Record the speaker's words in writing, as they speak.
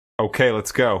Okay,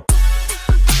 let's go.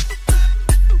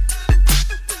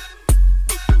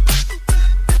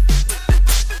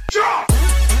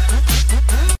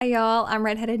 Hi y'all, I'm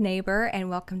Redheaded Neighbor and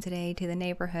welcome today to the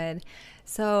neighborhood.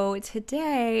 So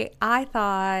today I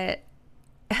thought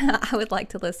I would like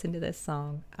to listen to this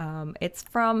song. It's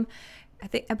from,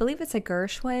 I believe it's a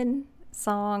Gershwin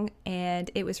song, and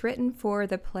it was written for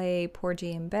the play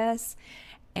Porgy and Bess,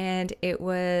 and it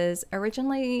was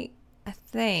originally, I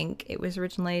think it was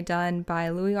originally done by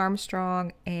Louis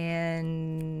Armstrong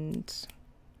and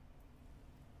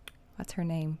what's her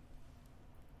name?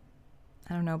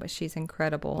 I don't know, but she's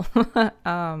incredible.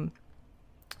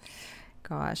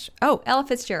 Gosh. Oh, Ella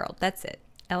Fitzgerald. That's it.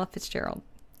 Ella Fitzgerald.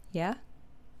 Yeah?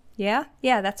 Yeah,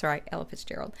 that's right. Ella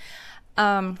Fitzgerald.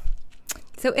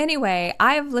 So anyway,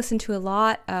 I've listened to a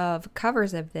lot of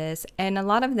covers of this, and a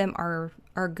lot of them are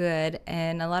good,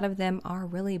 and a lot of them are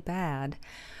really bad.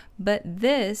 But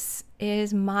this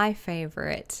is my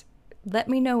favorite. Let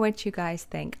me know what you guys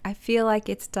think. I feel like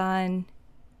it's done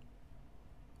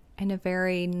in a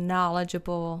very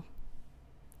knowledgeable,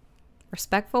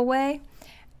 respectful way,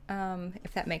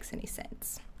 if that makes any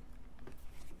sense.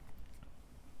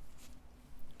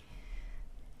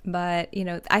 But, you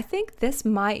know, I think this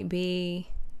might be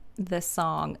the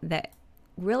song that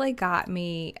really got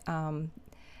me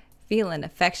feeling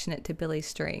affectionate to Billy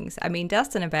Strings. I mean,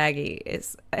 Dust in a Baggie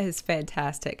is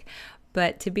fantastic,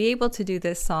 but to be able to do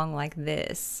this song like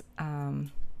this,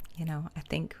 you know, I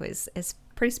think is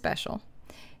pretty special.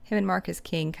 Him and Marcus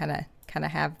King kind of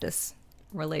have this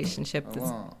relationship.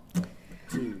 One,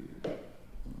 two.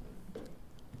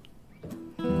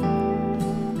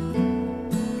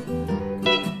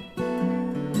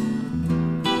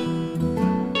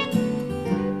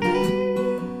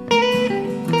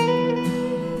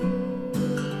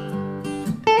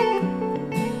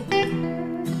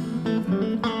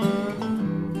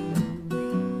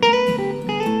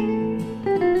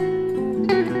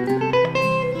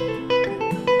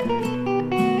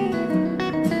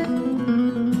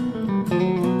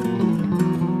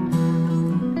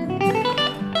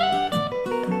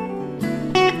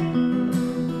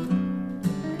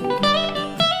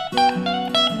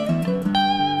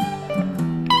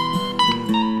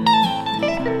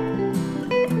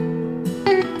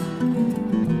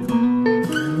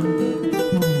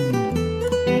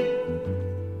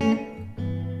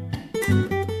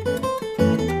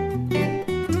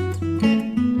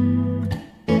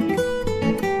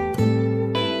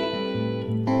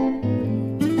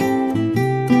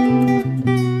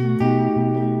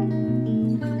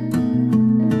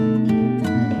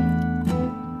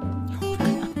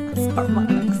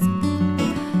 Harmonics.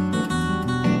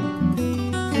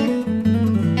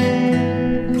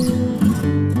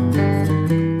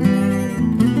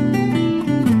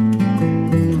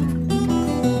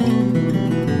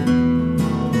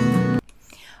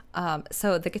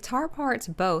 So the guitar parts,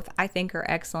 both, I think are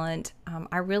excellent.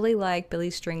 I really like Billy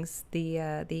Strings, the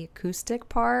acoustic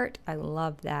part. I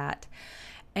love that.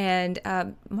 And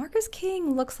Marcus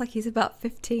King looks like he's about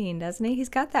 15, doesn't he? He's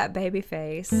got that baby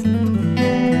face.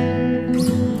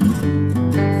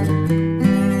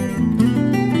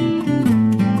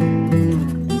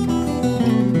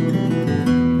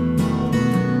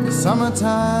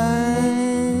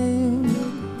 Summertime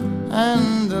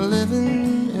and the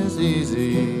living is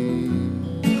easy.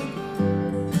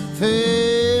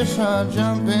 Fish are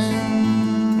jumping,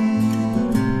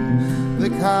 the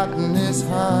cotton is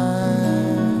high.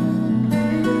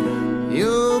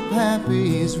 Your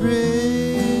pappy's rich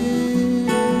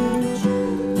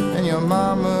and your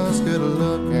mama's good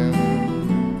looking.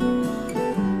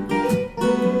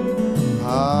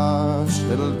 Hush,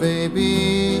 little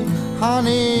baby,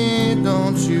 honey,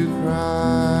 don't you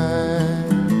cry.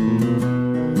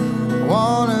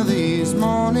 One of these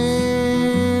mornings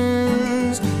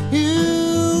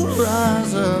you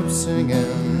rise up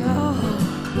singing.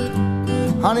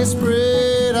 Honey,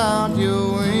 spread out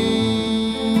your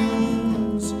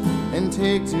wings and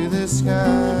take to the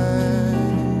sky.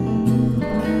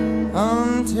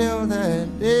 Until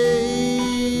that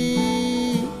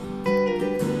day,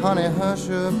 honey, hush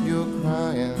up your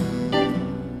crying.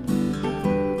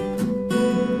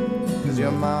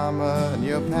 Your mama and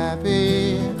your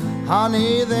pappy,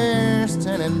 honey, they're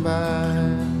standing by.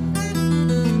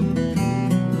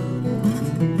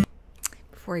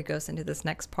 Before he goes into this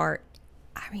next part,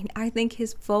 I mean, I think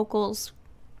his vocals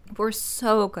were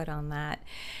so good on that.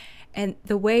 And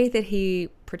the way that he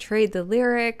portrayed the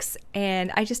lyrics,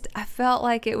 and I felt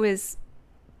like it was,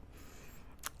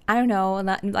 I don't know,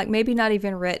 not, like maybe not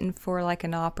even written for like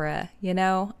an opera, you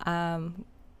know?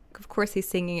 Of course, he's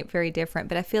singing it very different,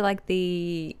 but I feel like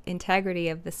the integrity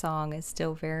of the song is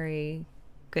still very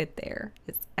good there.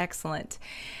 It's excellent.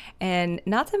 And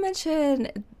not to mention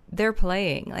their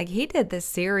playing. Like, he did this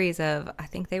series of, I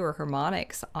think they were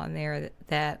harmonics on there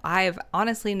that I've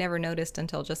honestly never noticed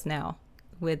until just now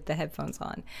with the headphones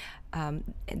on.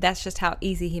 That's just how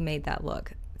easy he made that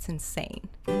look. It's insane.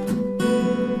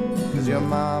 'Cause your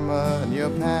mama and your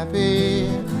pappy,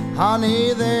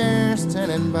 honey, they're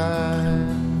standing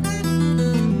by.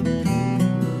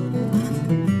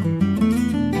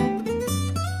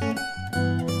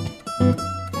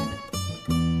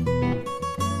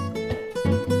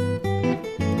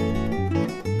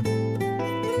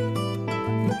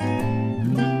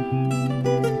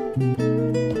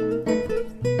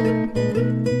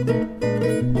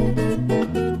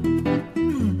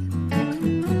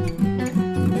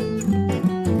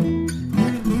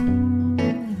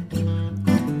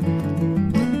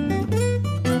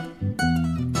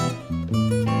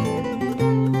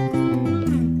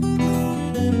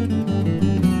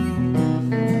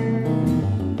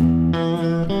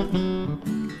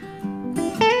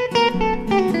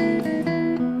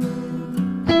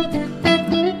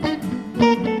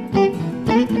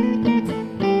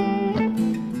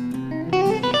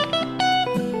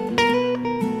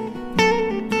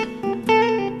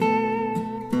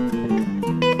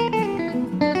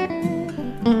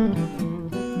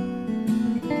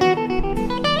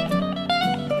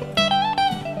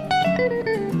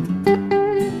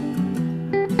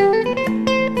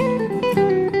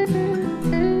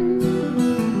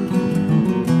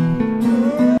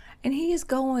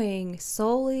 Going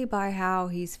solely by how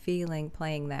he's feeling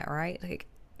playing that, right? Like,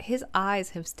 his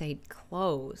eyes have stayed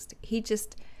closed. He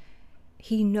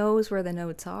knows where the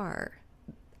notes are.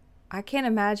 I can't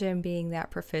imagine being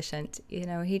that proficient. You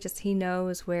know, he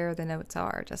knows where the notes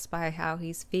are just by how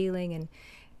he's feeling. And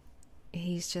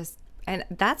and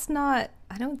that's not,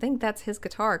 I don't think that's his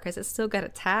guitar, because it's still got a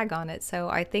tag on it. So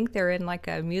I think they're in like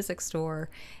a music store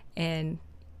and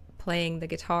playing the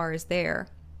guitars there.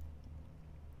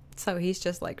 So he's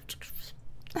just like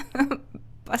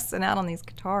busting out on these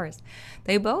guitars.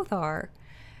 They both are.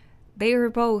 They are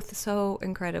both so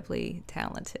incredibly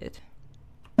talented.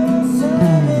 And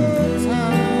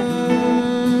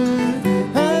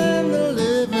the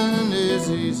living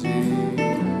is easy.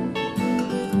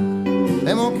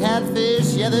 Them old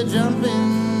catfish, yeah, they're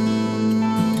jumping.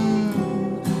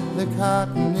 The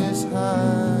cotton is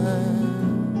high.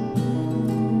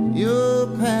 Your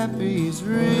pappy's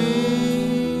rich.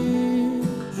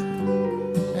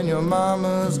 And your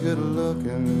mama's good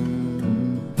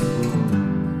looking.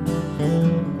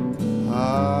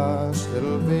 Hush,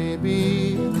 little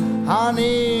baby,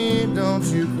 honey, don't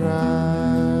you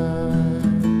cry.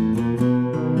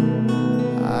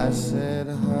 I said,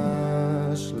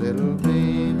 hush, little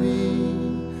baby,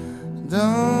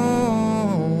 don't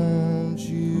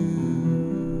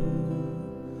you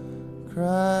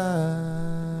cry.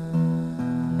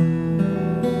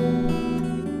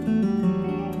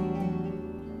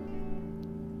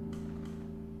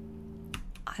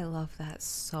 I love that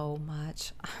so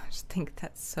much. I just think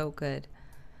that's so good.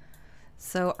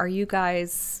 So are you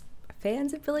guys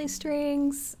fans of Billy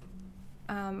Strings?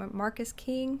 Marcus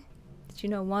King? Did you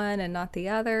know one and not the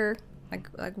other?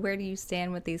 Like where do you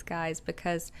stand with these guys?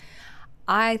 Because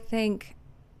I think,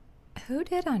 who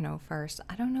did I know first?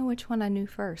 I don't know which one I knew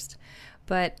first.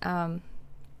 But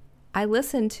I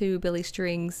listen to Billy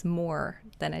Strings more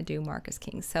than I do Marcus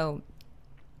King. So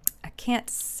I can't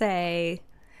say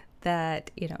that,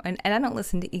 you know, and I don't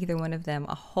listen to either one of them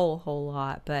a whole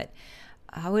lot, but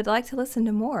I would like to listen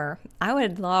to more. I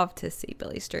would love to see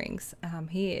Billy Strings.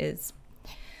 He is,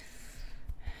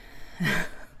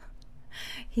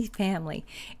 he's family.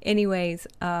 Anyways,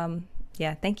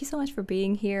 yeah, thank you so much for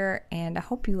being here, and I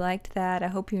hope you liked that. I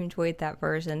hope you enjoyed that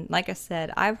version. Like I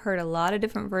said, I've heard a lot of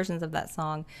different versions of that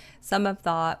song. Some I've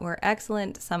thought were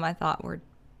excellent, some I thought were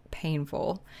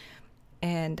painful,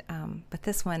 and but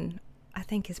this one I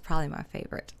think is probably my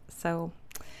favorite. So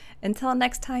until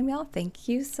next time, y'all, thank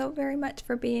you so very much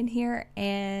for being here.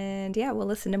 And yeah, we'll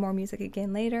listen to more music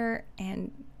again later.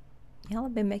 And y'all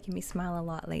have been making me smile a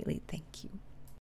lot lately. Thank you.